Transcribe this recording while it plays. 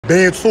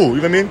band too. You know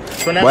what I mean?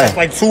 So now that's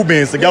like 2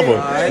 bands together.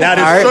 Now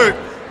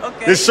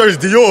this shirt's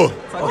Dior.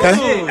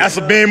 Okay. That's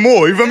a band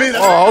more. You feel me?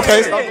 Oh,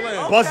 okay.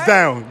 Bust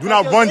down. Do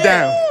not run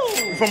down.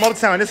 You from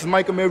Uptown. This is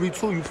Micah Mary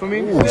too. You feel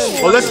me?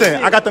 Well,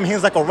 listen. I got them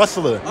hands like a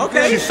wrestler.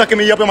 Okay. She's sucking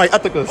me up in my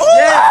ethicals.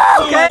 Yeah.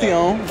 Okay.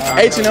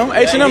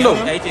 H&M though.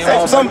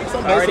 How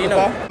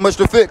much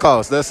the fit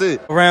cost? That's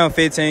it. Around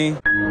 15.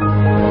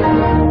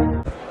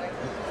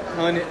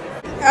 100.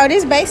 Oh,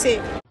 this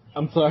basic.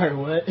 I'm sorry,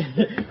 what?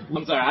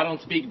 I'm sorry, I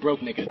don't speak broke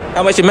nigga.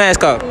 How much your mask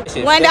cost?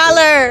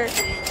 $1.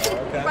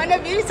 From the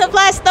beauty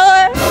supply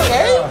store.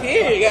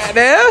 Okay.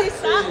 Goddamn.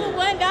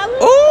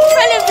 $1. Ooh.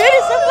 From the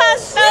beauty supply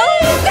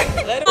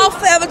store. Off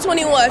Forever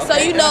 21, so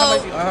you know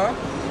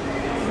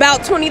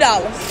about $20.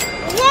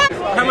 What?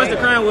 How much the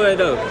crown wood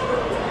though?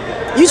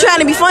 You trying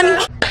to be funny?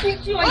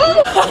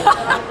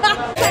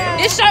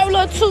 This shirt a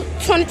little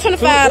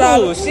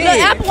 $25. Shit.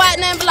 Little Apple White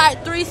name be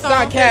like 3 something.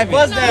 Stop capping.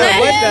 What's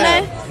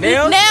that?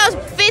 Nails? Nails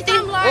 50,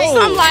 something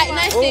like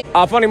that shit.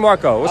 Funny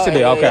Marco. What's the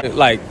deal? Okay.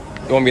 Like,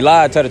 you want me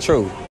live? Tell the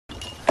truth.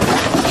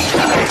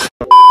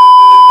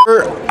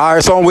 All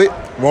right, so I'm with.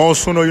 Wrong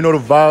sooner, you know the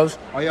vibes.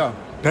 Oh, yeah.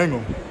 Dang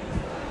 'em.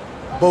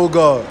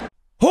 Bogard.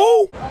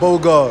 Who?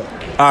 Bogard.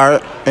 All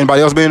right.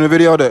 Anybody else been in the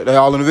video? They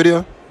all in the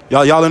video?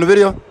 Y'all in the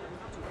video?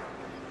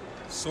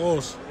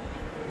 Sauce.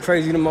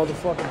 Crazy the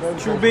motherfucker, bro.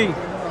 True B.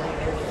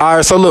 All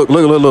right, so look.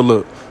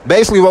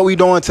 Basically, what we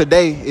doing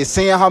today is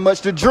seeing how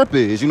much the drip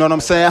is. You know what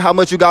I'm saying? How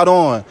much you got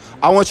on.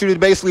 I want you to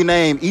basically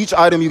name each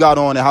item you got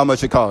on and how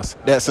much it costs.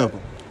 That simple.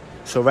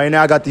 So right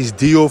now I got these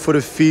Dior for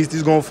the feast.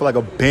 These going for like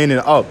a band and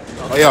up.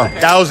 Oh yeah.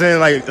 1,000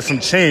 like some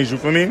change. You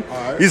feel me?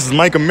 Right. This is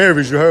Micah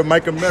Mary's. You heard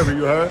Micah Mary.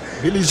 You heard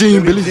Billie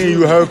Jean.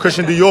 You heard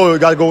Christian Dior. You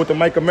gotta go with the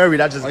Micah Mary.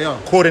 That's just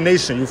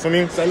coordination. You feel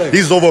me?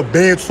 These is over a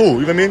band too.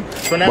 You feel me?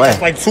 So now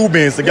that's like 2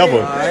 bands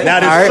together. Now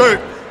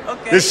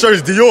this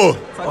shirt's Dior.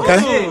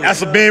 Okay.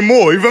 That's a band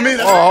more. You feel me?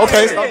 Oh,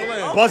 okay.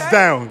 Bust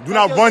down. Do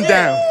not run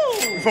down.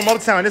 You from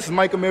Uptown. This is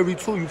Micah Mary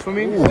too. You feel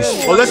me?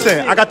 Well,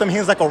 listen. I got them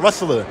hands like a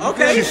wrestler.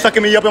 Okay. She's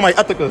sucking me up in my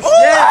ethicals.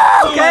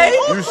 Yeah. Okay.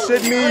 You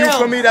shit me. You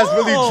feel me? That's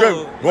really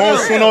drip. Wrong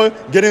sooner.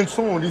 Get in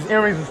tune. These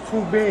earrings is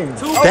 2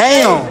 bands.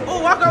 Damn.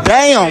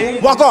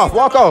 Damn. Walk off.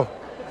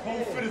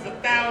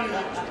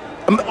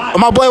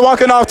 My boy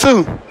walking off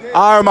too.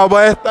 All right, my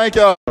boy. Thank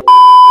y'all.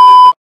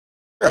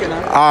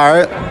 All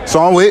right. So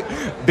I'm with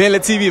Bentley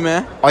TV,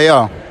 man. Oh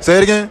yeah. Say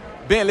it again.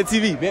 Bentley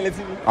TV.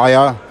 Oh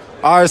yeah.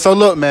 All right. So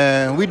look,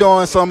 man. We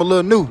doing something a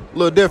little new, a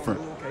little different.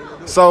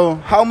 So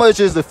how much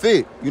is the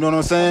fit? You know what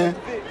I'm saying?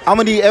 I'm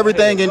gonna need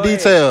everything in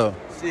detail.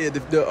 Shit, the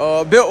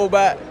belt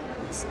was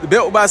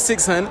about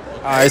 600. All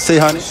right. Say,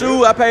 honey.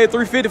 Shoe, I paid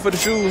 $350 for the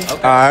shoes. Okay.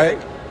 All right.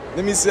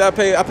 Let me see. I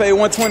paid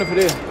 $120 for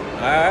this. All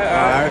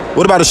right.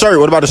 What about the shirt?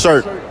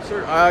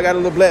 I got a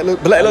little black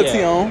little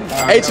tee on.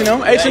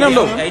 H&M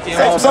though.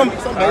 Some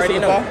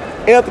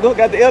ethical.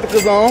 Got the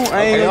ethicals on.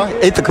 I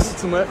ain't Ethicals.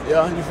 too much.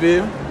 Yeah, you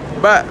feel me?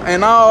 But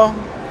and all,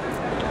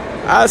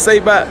 I'd say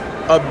about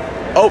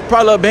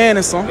probably a band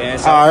or something.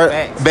 All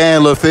right.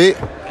 Band, little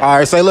fit. All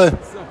right. Say look.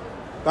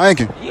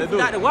 Thank you. You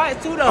forgot the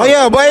watch too though. Oh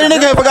yeah, boy. The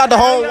nigga forgot the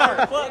whole.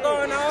 What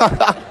going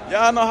on?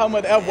 Y'all know how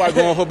much the Apple Watch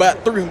going for?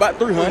 About 300.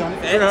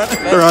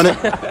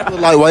 300.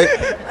 Lightweight.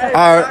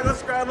 All right.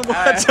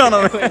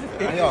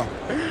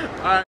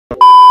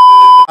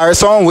 All right,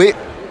 so I'm with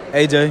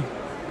AJ.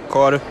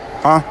 Carter.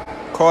 Huh?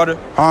 Carter.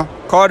 I'm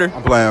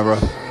playing, bro.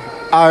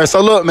 All right,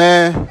 so look,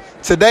 man.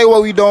 Today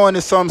what we doing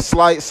is something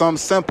slight, something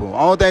simple.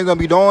 All thing we're gonna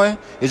be doing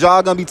is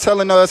y'all gonna be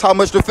telling us how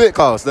much the fit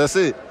costs. That's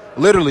it.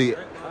 Literally.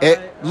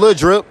 Little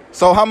drip.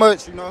 So how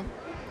much, you know?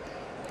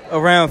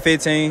 Around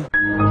 15.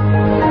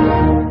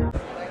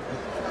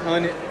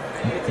 100.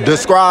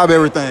 Describe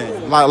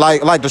everything.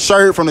 Like the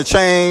shirt from the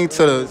chain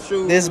to the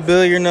shoes. This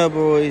Billionaire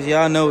Boys,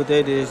 y'all know what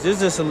that is. This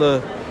is just a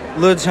little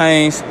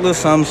change, little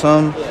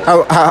something.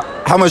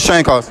 How much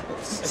chain cost?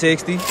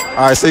 60. All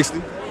right, 60.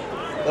 You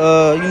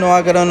know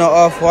I got on the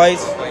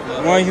off-whites.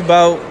 Run you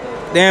about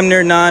damn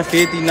near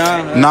 950,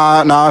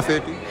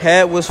 950.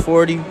 Hat was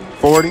 40.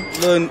 40.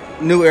 Little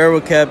new Aero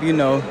cap, you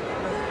know.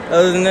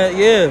 Other than that,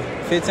 yeah,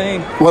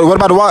 15. What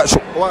about the watch?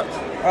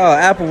 Oh,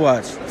 Apple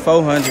Watch,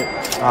 400.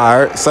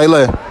 All right, say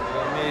less.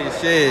 Man,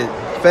 shit.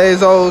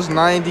 Bezos,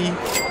 90.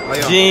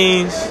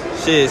 Jeans,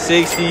 shit,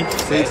 60.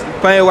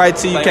 Plain white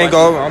tee, you can't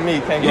go. I mean,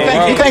 you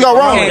can't go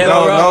wrong. You can't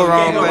go wrong. No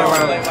wrong.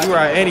 You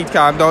right, any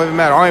kind. Don't even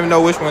matter. I don't even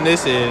know which one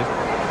this is.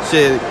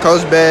 Shit,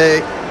 Coach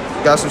bag.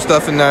 Got some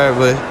stuff in there,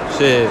 but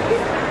shit.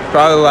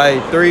 Probably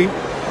like 3.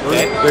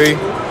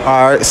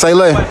 All right, say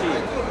less.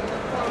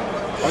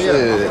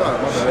 Shit.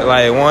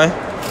 Like 1.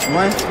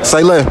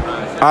 Say less.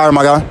 All right,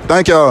 my guy.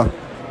 Thank y'all.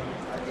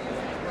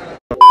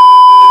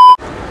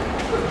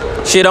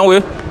 Shit, I'm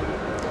Will.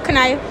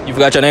 Kanaya. You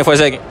forgot your name for a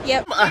second?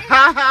 Yep.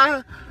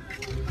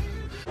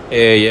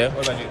 Yeah.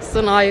 What about you?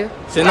 Sanaya.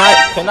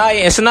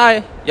 Kanaya and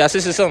Sanaya. Y'all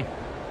sisters something?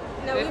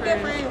 No, we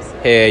good friends.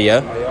 Hell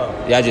yeah.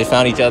 Y'all just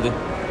found each other.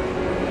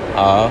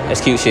 Oh,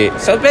 that's cute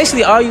shit. So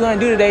basically all you gonna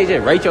do today is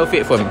just rate your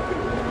fit for me.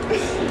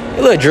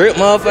 A little drip,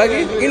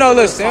 motherfucker. You know, a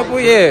little simple,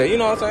 yeah. You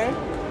know what I'm saying?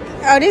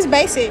 Oh, this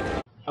basic.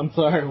 I'm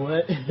sorry,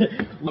 what?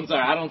 I'm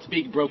sorry, I don't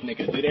speak broke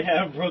niggas. Do they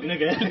have broke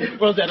niggas?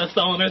 Rosetta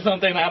Stone or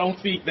something? I don't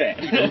speak that.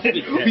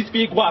 We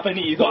speak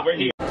Wapanese over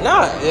here.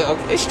 Nah,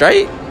 it's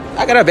straight.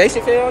 I got a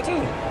basic fit on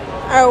too.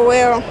 Oh,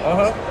 well.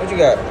 What you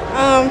got?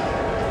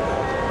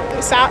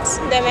 The socks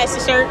that match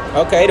the shirt.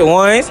 Okay, the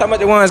ones. How much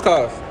the ones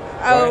cost?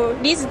 Oh,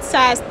 these are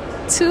size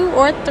 2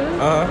 or 3.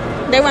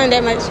 They weren't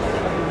that much.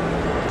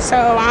 So,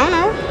 I don't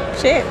know.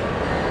 Shit.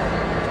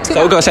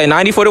 So we're gonna say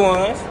 90 for the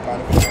ones.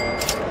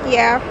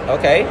 Yeah.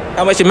 Okay.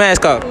 How much your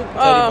mask cost? I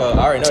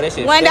already know that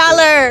shit.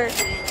 $1.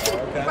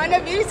 From the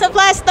beauty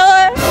supply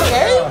store.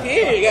 Okay.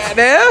 Here,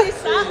 goddamn.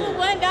 Sock for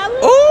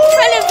 $1. Ooh.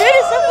 From the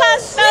beauty supply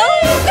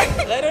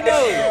store. Let her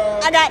know.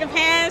 I got the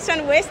pants from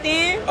the West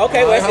End.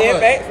 Okay, West End,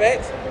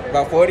 facts.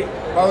 About 40,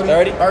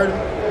 30,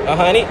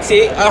 100.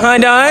 See,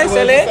 100.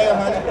 Sell it.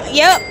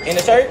 Yep. In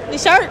the shirt? The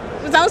shirt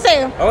was on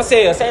sale. On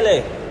sale. Say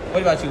that.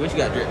 What about you? What you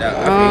got dripped out?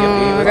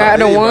 I got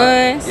the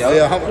ones. The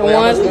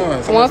ones.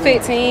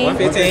 115.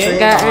 115.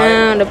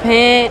 Got the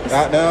pants.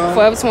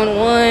 Forever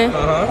 21.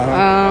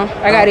 I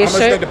got this shirt. How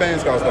much shirt. the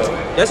pants cost though?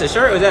 That's a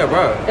shirt or is that a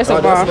bra? That's a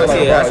bra.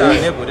 That's a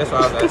nipple. That's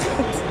what I was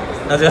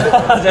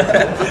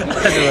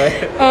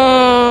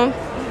asking.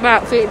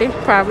 About 50,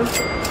 probably.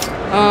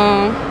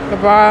 The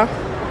bra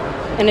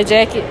and the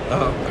jacket,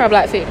 probably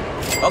like 50.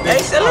 Okay,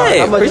 sell it.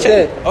 How much is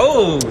that?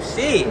 Oh,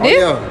 shit.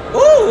 This?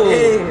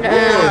 Ooh.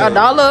 $1.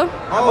 Goddamn.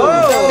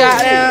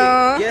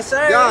 Yes,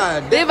 sir.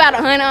 God. This about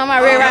 100 on my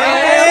red right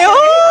Hey, now. oh,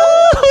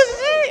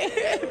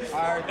 shit. All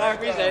right, I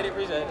appreciate it.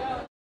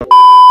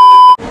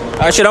 All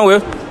right, shit, I'm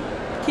with.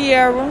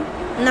 Kiara.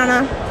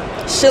 No.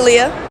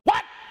 Shalia.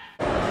 What?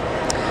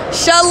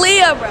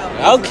 Shalia, bro.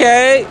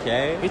 Okay.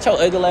 Get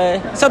your ugly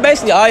ass. So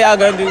basically, all y'all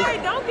gonna do. Hey,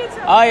 don't get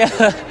your. All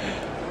y'all.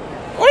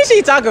 What is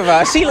she talking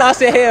about? She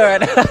lost her hair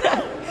right now.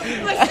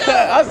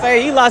 I'm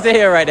saying he lost her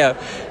hair right now.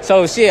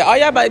 So shit, all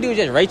y'all about to do is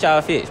just rate y'all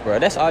fits, bro.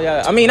 That's all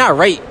y'all. I mean, not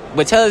rate,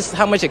 but tell us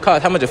how much it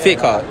cost, how much a fit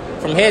cost,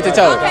 from head to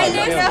toe. Okay,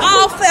 this is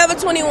all Forever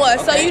 21,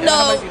 so you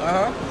know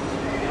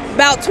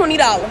about $20.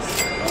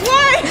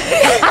 What?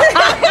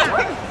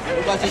 What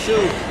about your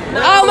shoes?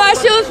 All my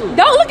shoes.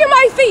 Don't look at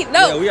my feet.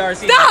 No. Yeah, we already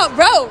seen Stop,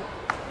 bro.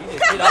 You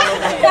just shit all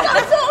over here.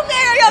 Zoom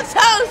in on your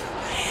toes.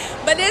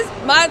 But this,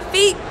 my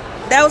feet,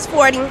 that was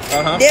 40.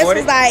 This 40?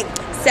 was like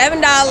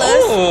 $7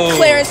 Ooh.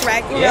 clearance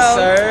rack, you Yes,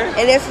 know. sir.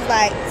 And this was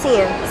like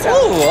 10. So.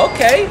 Ooh,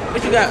 okay.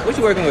 What you got? What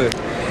you working with?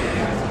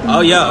 Oh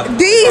yeah.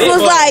 These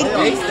was like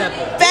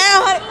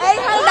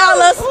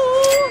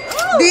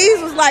 $800.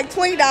 These was like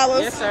 $20.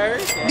 Yes, sir.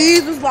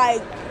 These was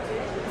like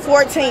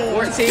 14.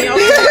 14. Okay.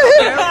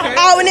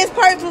 Oh, and this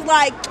purse was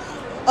like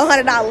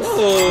 $100.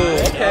 Ooh,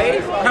 okay.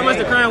 How much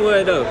the crown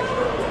wood though?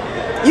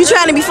 You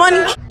trying to be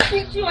funny? I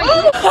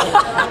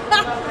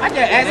just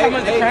asked how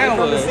much the crown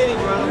was.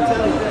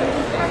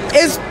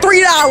 It's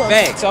 $3.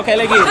 Thanks. Okay,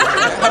 let's get it.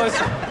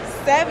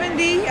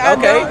 70. I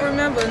don't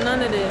remember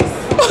none of this.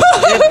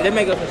 They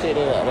make up some shit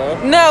there, bro.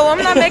 No, I'm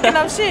not making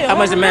up shit. How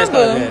much the mask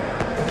cost then?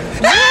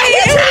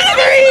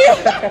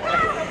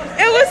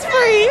 It was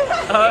free.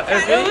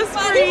 It was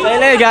free.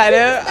 They got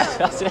there.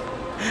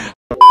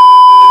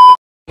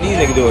 These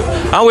niggas do it.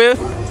 I'm with.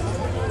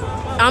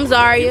 I'm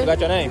Zaria. You got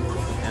your name?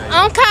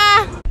 I'm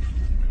Kai.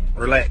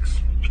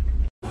 Relax.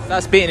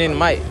 Stop spitting in the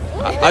mic.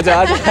 I just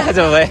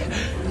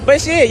but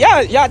shit,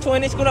 y'all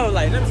 20 school over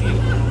like, let me see.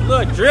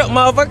 Little drip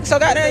motherfucker. So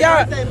goddamn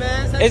y'all.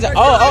 Is it,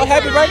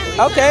 happy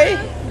birthday.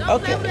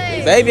 Okay.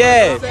 Baby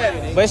ass.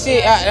 But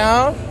shit,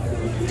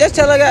 just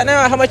tell her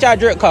goddamn how much y'all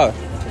drip cost.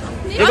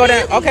 You go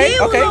down. Okay. These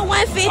was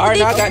 $150. All right,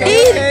 now I got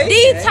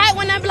These tight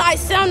one that be like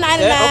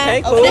 $7.99.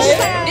 Okay, cool. This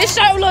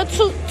shirt was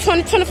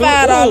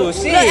 $25. Ooh,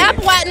 shit. The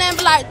apple white name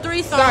be like $3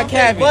 something. Stop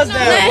capping. What's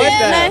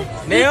that?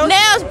 Nails?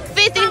 Nails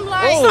 50.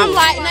 Something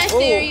like that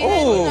serious.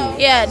 Ooh.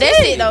 Yeah, that's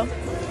it though.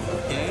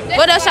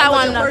 What else y'all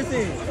want to know?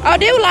 Oh,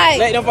 they were like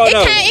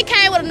it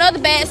came with another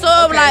bag, so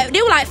it was like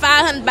they were like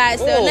 $500 by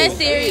itself. That's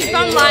serious.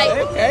 Something like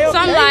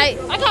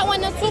I got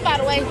one of them too, by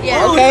the way.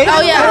 Yeah. Okay. Oh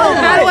yeah.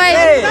 By the way.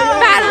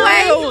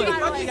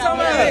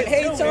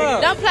 Hey,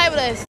 Don't play with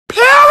us.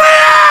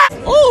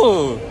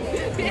 ooh.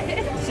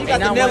 She got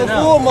the never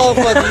fool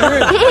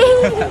motherfucker.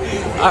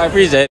 I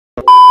appreciate it.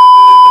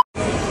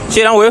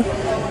 Shit, I'm with.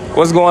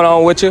 What's going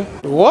on with you?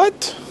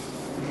 What?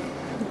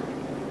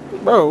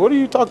 Bro, what are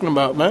you talking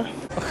about, man?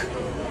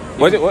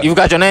 What? You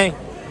got your name?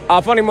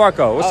 Funny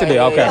Marco. What's the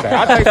deal? Okay.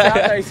 I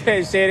thought you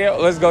said shit.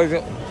 Let's go. I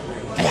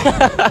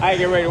ain't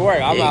get ready to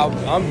work.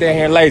 I'm dead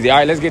here lazy. All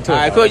right, let's get to it.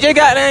 All right, cool. You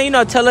got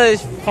that, tell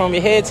us from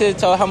your head to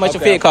toe how much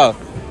your fit cost.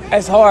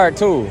 It's hard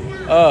too.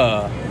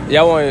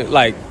 Y'all want me to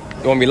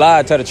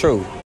lie? Tell the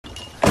truth.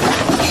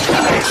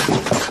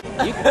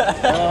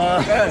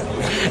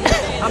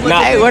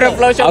 Nah, hey, what up,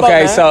 float your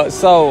okay, boat,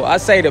 so I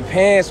say the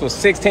pants was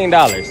 $16.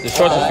 The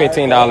shorts was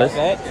 $15.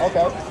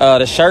 Okay.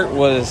 The shirt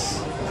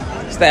was,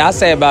 I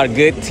say about a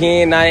good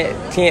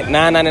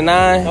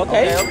 $9.99.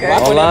 Okay.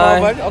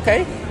 Online.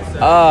 Okay.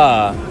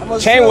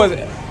 Chain was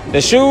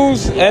the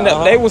shoes and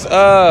they was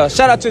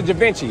shout out to Da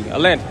Vinci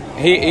Atlanta.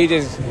 He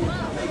just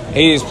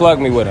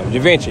plugged me with him. Da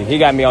Vinci, he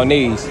got me on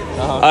these.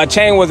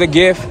 Chain was a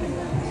gift.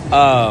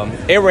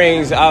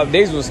 Earrings,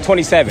 these was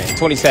 27.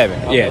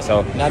 Okay. Yeah,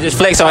 so. Now just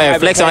flex on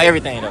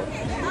everything, though.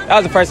 That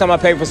was the first time I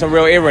paid for some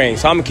real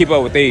earrings, so I'm gonna keep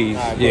up with these.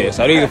 Right, yeah,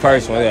 so these are the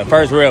first ones. Yeah,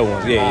 first real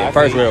ones. Yeah,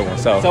 first real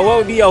ones. So what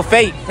would be your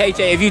fate, hey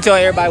Jay, if you tell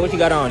everybody what you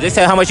got on? Just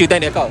tell how much you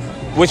think that cost.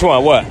 Which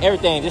one? What?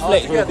 Everything. Just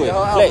flex real quick.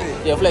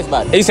 Flex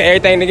about it. You say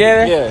everything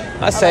together? Yeah.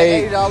 I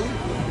say.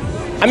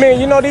 I mean,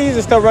 you know, these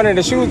are still running.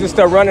 The shoes are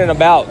still running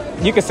about.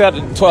 You can sell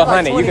the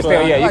 1,200. You can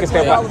still, you can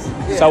still buy.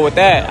 So with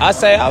that, I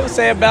would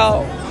say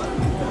about.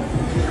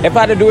 If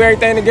I had to do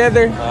everything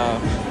together.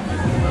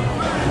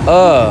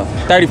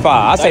 35.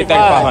 I say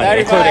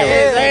 3,500.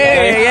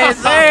 Yes,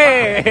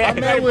 sir.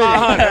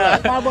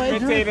 3,500.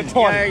 15 to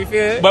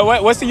 20.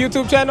 But what's the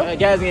YouTube channel?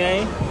 Gasm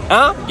Gang.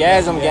 Huh?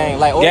 Gasm Gang.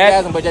 Like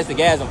orgasm, but just the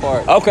gasm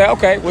part.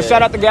 Okay. Well,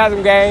 shout out to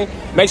Gasm Gang.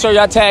 Make sure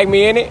y'all tag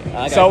me in it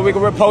so we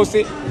can repost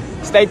it.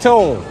 Stay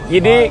tuned.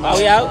 You dig?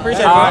 We out.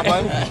 Appreciate it. All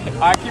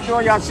right, keep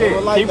doing y'all shit.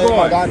 Keep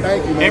going.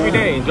 Thank you, man. Every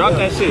day. Drop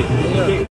that shit.